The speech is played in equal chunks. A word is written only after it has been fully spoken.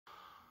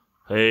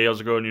Hey,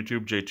 how's it going,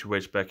 YouTube?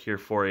 JTwoH back here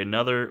for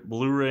another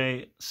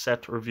Blu-ray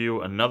set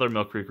review, another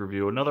Mill Creek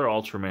review, another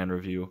Ultraman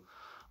review.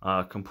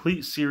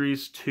 Complete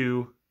Series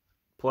 2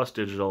 plus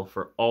digital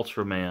for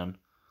Ultraman.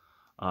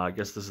 I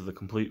guess this is the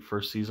complete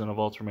first season of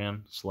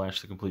Ultraman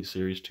 / the complete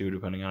Series 2,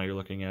 depending on how you're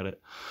looking at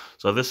it.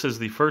 So this is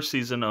the first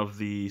season of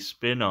the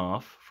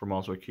spin-off from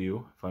Ultra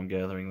Q, if I'm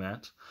gathering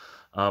that.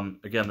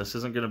 Again, this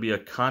isn't going to be a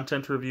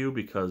content review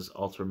because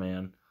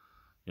Ultraman,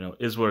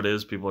 is what it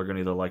is. People are going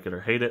to either like it or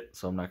hate it,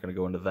 so I'm not going to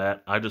go into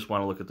that. I just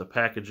want to look at the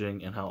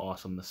packaging and how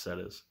awesome this set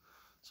is.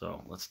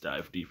 So let's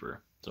dive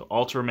deeper. So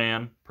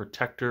Ultraman,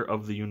 Protector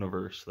of the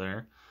Universe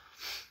there.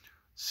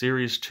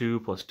 Series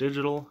 2 plus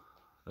digital.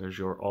 There's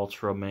your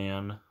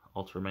Ultraman.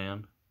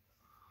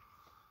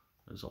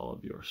 There's all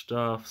of your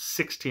stuff.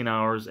 16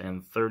 hours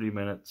and 30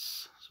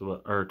 minutes,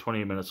 or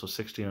 28 minutes, so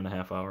 16 and a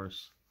half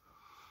hours.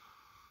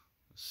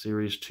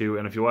 Series 2,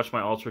 and if you watch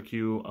my Ultra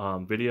Q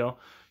video,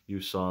 you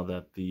saw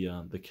that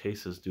the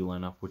cases do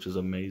line up, which is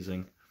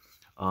amazing.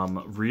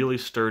 Really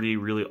sturdy,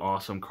 really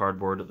awesome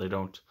cardboard. They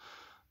don't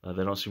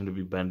seem to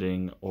be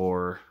bending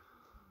or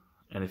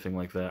anything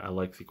like that. I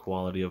like the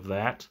quality of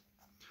that.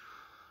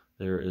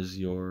 There is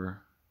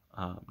your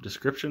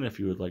description if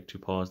you would like to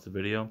pause the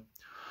video.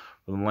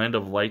 From the land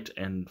of light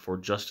and for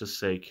justice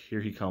sake, here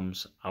he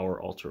comes,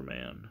 our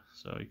Ultraman.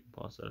 So you can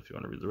pause that if you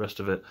want to read the rest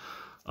of it.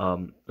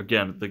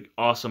 Again, the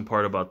awesome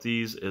part about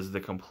these is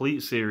the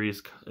complete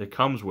series. It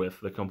comes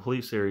with the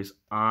complete series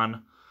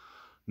on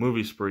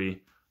Movie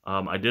Spree.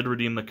 I did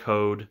redeem the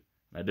code.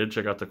 I did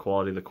check out the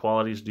quality. The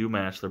qualities do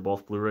match. They're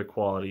both Blu-ray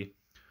quality.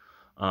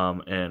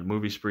 And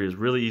Movie Spree is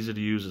really easy to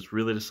use. It's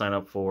really to sign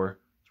up for.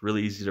 It's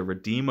really easy to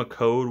redeem a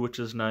code, which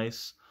is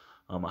nice.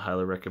 I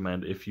highly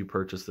recommend, if you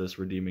purchase this,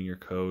 redeeming your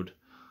code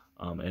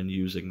and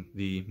using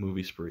the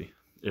Movie Spree.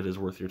 It is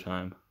worth your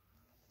time.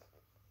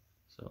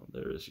 So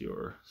there is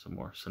some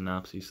more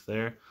synopses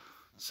there.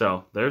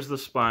 So there's the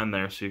spine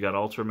there. So you got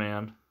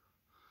Ultraman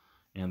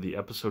and the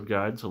episode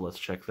guide. So let's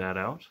check that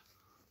out.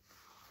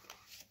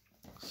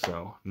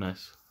 So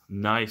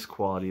nice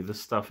quality. This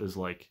stuff is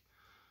like,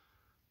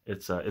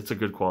 it's a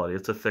good quality.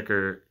 It's a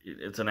thicker,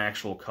 it's an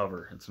actual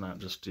cover. It's not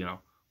just,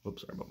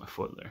 whoops, sorry about my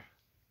foot there.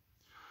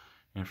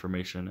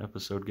 Information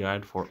episode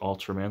guide for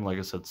Ultraman. Like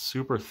I said,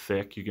 super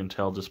thick. You can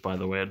tell just by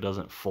the way it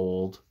doesn't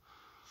fold.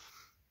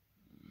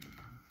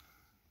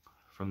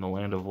 From the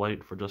land of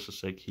light, for justice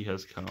sake, he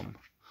has come.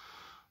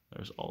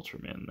 There's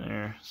Ultraman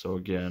there. So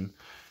again,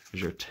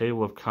 here's your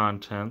table of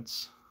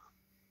contents.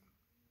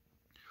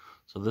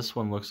 So this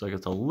one looks like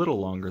it's a little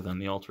longer than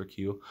the Ultra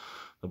Q.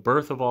 The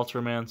birth of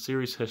Ultraman,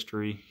 series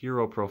history,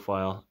 hero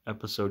profile,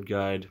 episode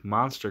guide,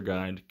 monster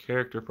guide,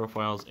 character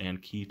profiles,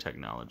 and key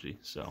technology.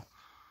 So,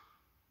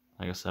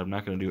 like I said, I'm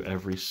not going to do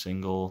every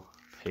single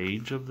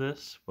page of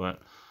this,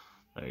 but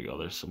there you go.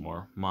 There's some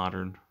more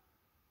modern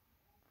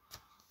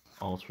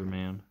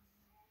Ultraman.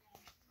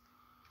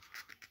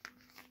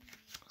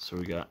 So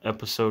we got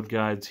episode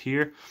guides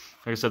here.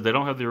 Like I said, they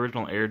don't have the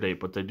original air date,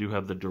 but they do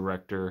have the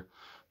director,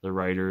 the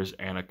writers,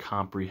 and a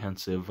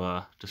comprehensive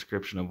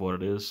description of what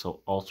it is.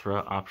 So Ultra,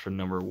 option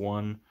number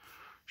 1,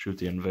 shoot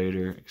the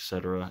invader,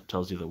 etc. It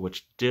tells you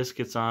which disc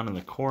it's on in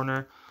the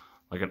corner,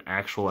 like an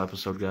actual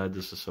episode guide.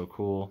 This is so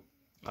cool.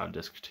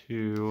 Disc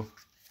 2,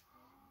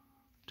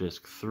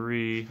 disc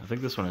 3. I think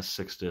this one has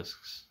 6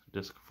 discs.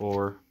 Disc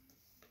 4,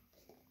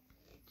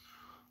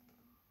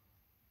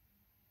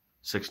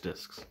 6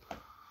 discs.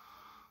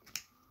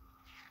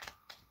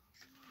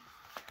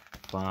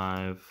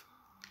 5,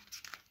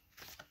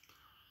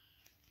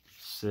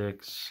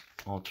 6,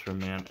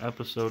 Ultraman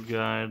episode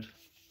guide.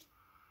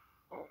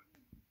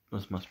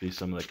 This must be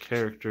some of the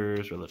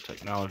characters or the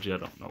technology. I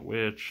don't know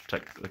which.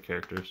 The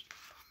characters.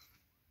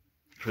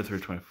 For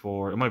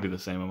 324. It might be the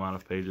same amount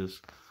of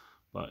pages.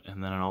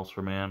 And then an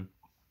Ultraman.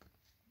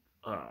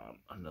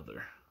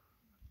 Another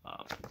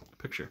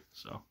picture.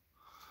 So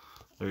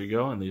there you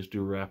go. And these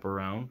do wrap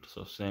around.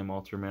 So same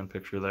Ultraman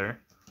picture there.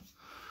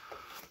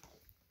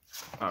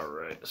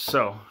 Alright,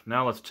 so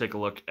now let's take a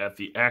look at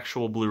the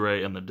actual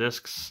Blu-ray and the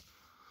discs.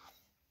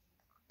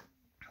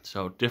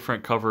 So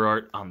different cover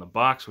art on the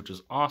box, which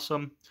is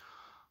awesome.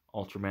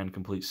 Ultraman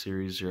Complete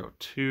Series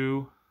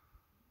 02.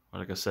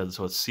 Like I said,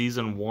 so it's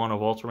Season 1 of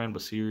Ultraman,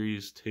 but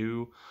Series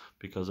 2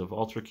 because of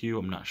Ultra Q.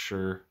 I'm not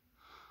sure.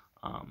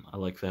 I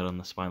like that on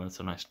the spine. That's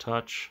a nice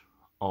touch.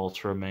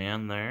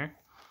 Ultraman there.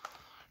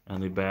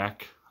 And the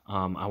back,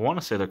 I want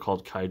to say they're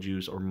called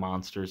kaijus or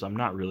monsters. I'm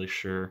not really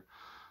sure.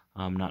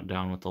 I'm not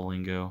down with the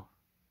lingo.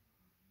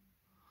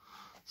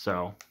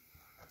 So,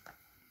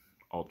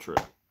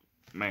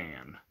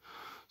 Ultraman.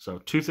 So,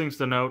 2 things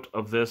to note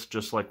of this,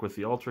 just like with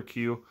the Ultra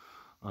Q.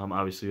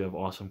 Obviously, you have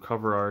awesome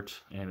cover art,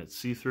 and it's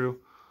see-through.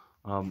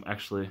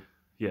 Actually,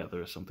 yeah,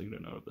 there is something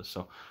to note of this.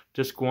 So,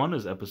 Disc 1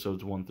 is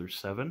episodes 1 through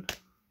 7,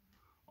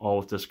 all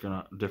with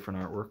different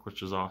artwork,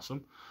 which is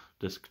awesome.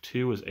 Disc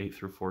 2 is 8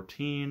 through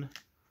 14.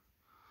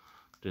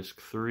 Disc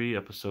 3,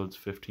 episodes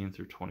 15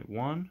 through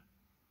 21.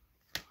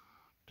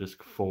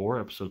 Disc 4,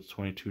 episodes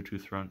 22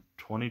 through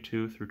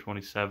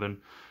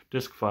 27.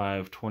 Disc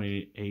 5,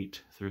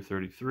 28 through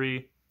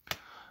 33.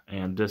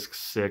 and disc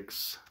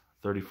 6,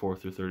 34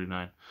 through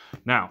 39.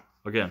 Now,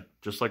 again,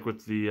 just like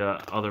with the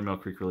other Mill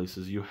Creek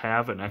releases, you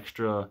have an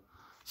extra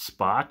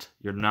spot.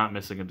 You're not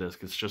missing a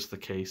disc. It's just the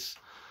case.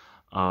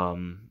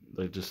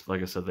 They just,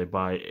 like I said, they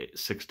buy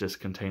 6 disc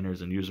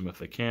containers and use them if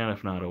they can.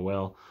 If not, oh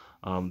well.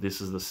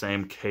 This is the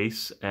same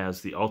case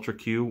as the Ultra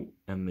Q,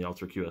 and the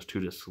Ultra Q has 2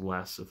 discs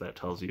less, if that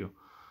tells you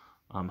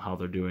how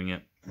they're doing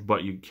it.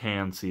 But you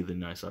can see the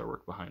nice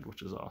artwork behind,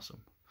 which is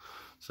awesome.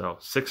 So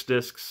 6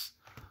 discs,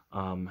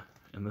 and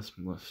this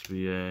must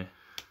be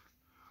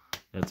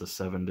it's a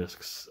 7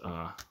 discs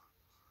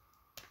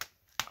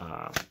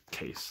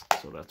case,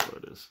 so that's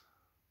what it is.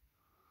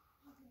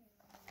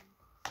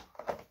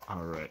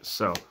 All right,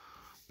 so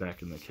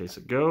back in the case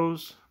it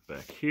goes,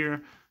 back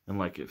here, and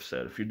like I've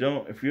said, if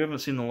you haven't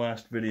seen the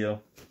last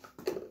video,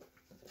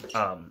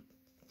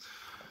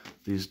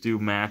 these do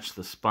match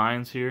the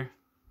spines here.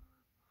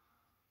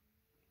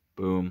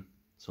 Boom.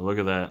 So look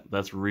at that.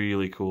 That's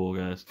really cool,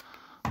 guys.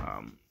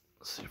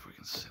 Let's see if we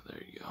can see.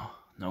 There you go.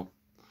 Nope.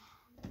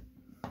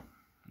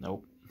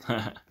 Nope.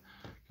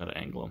 Gotta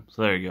angle them.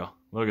 So there you go.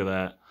 Look at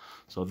that.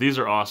 So these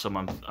are awesome.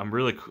 I'm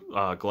really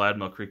glad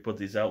Mill Creek put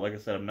these out. Like I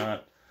said,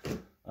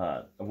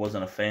 I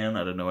wasn't a fan. I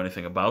didn't know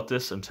anything about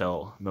this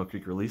until Mill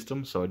Creek released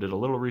them. So I did a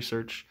little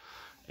research,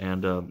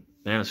 and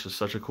man, it's just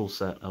such a cool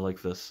set. I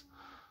like this.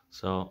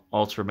 So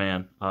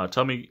Ultraman.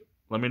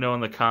 Let me know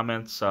in the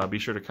comments. Be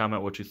sure to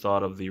comment what you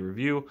thought of the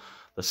review,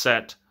 the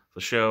set,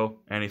 the show,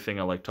 anything.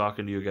 I like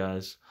talking to you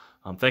guys.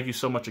 Thank you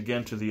so much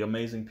again to the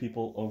amazing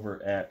people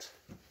over at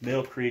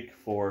Mill Creek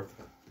for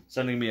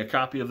sending me a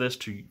copy of this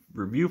to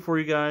review for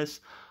you guys.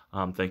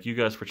 Thank you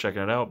guys for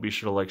checking it out. Be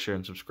sure to like, share,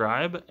 and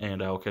subscribe,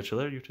 and I will catch you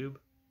later, YouTube.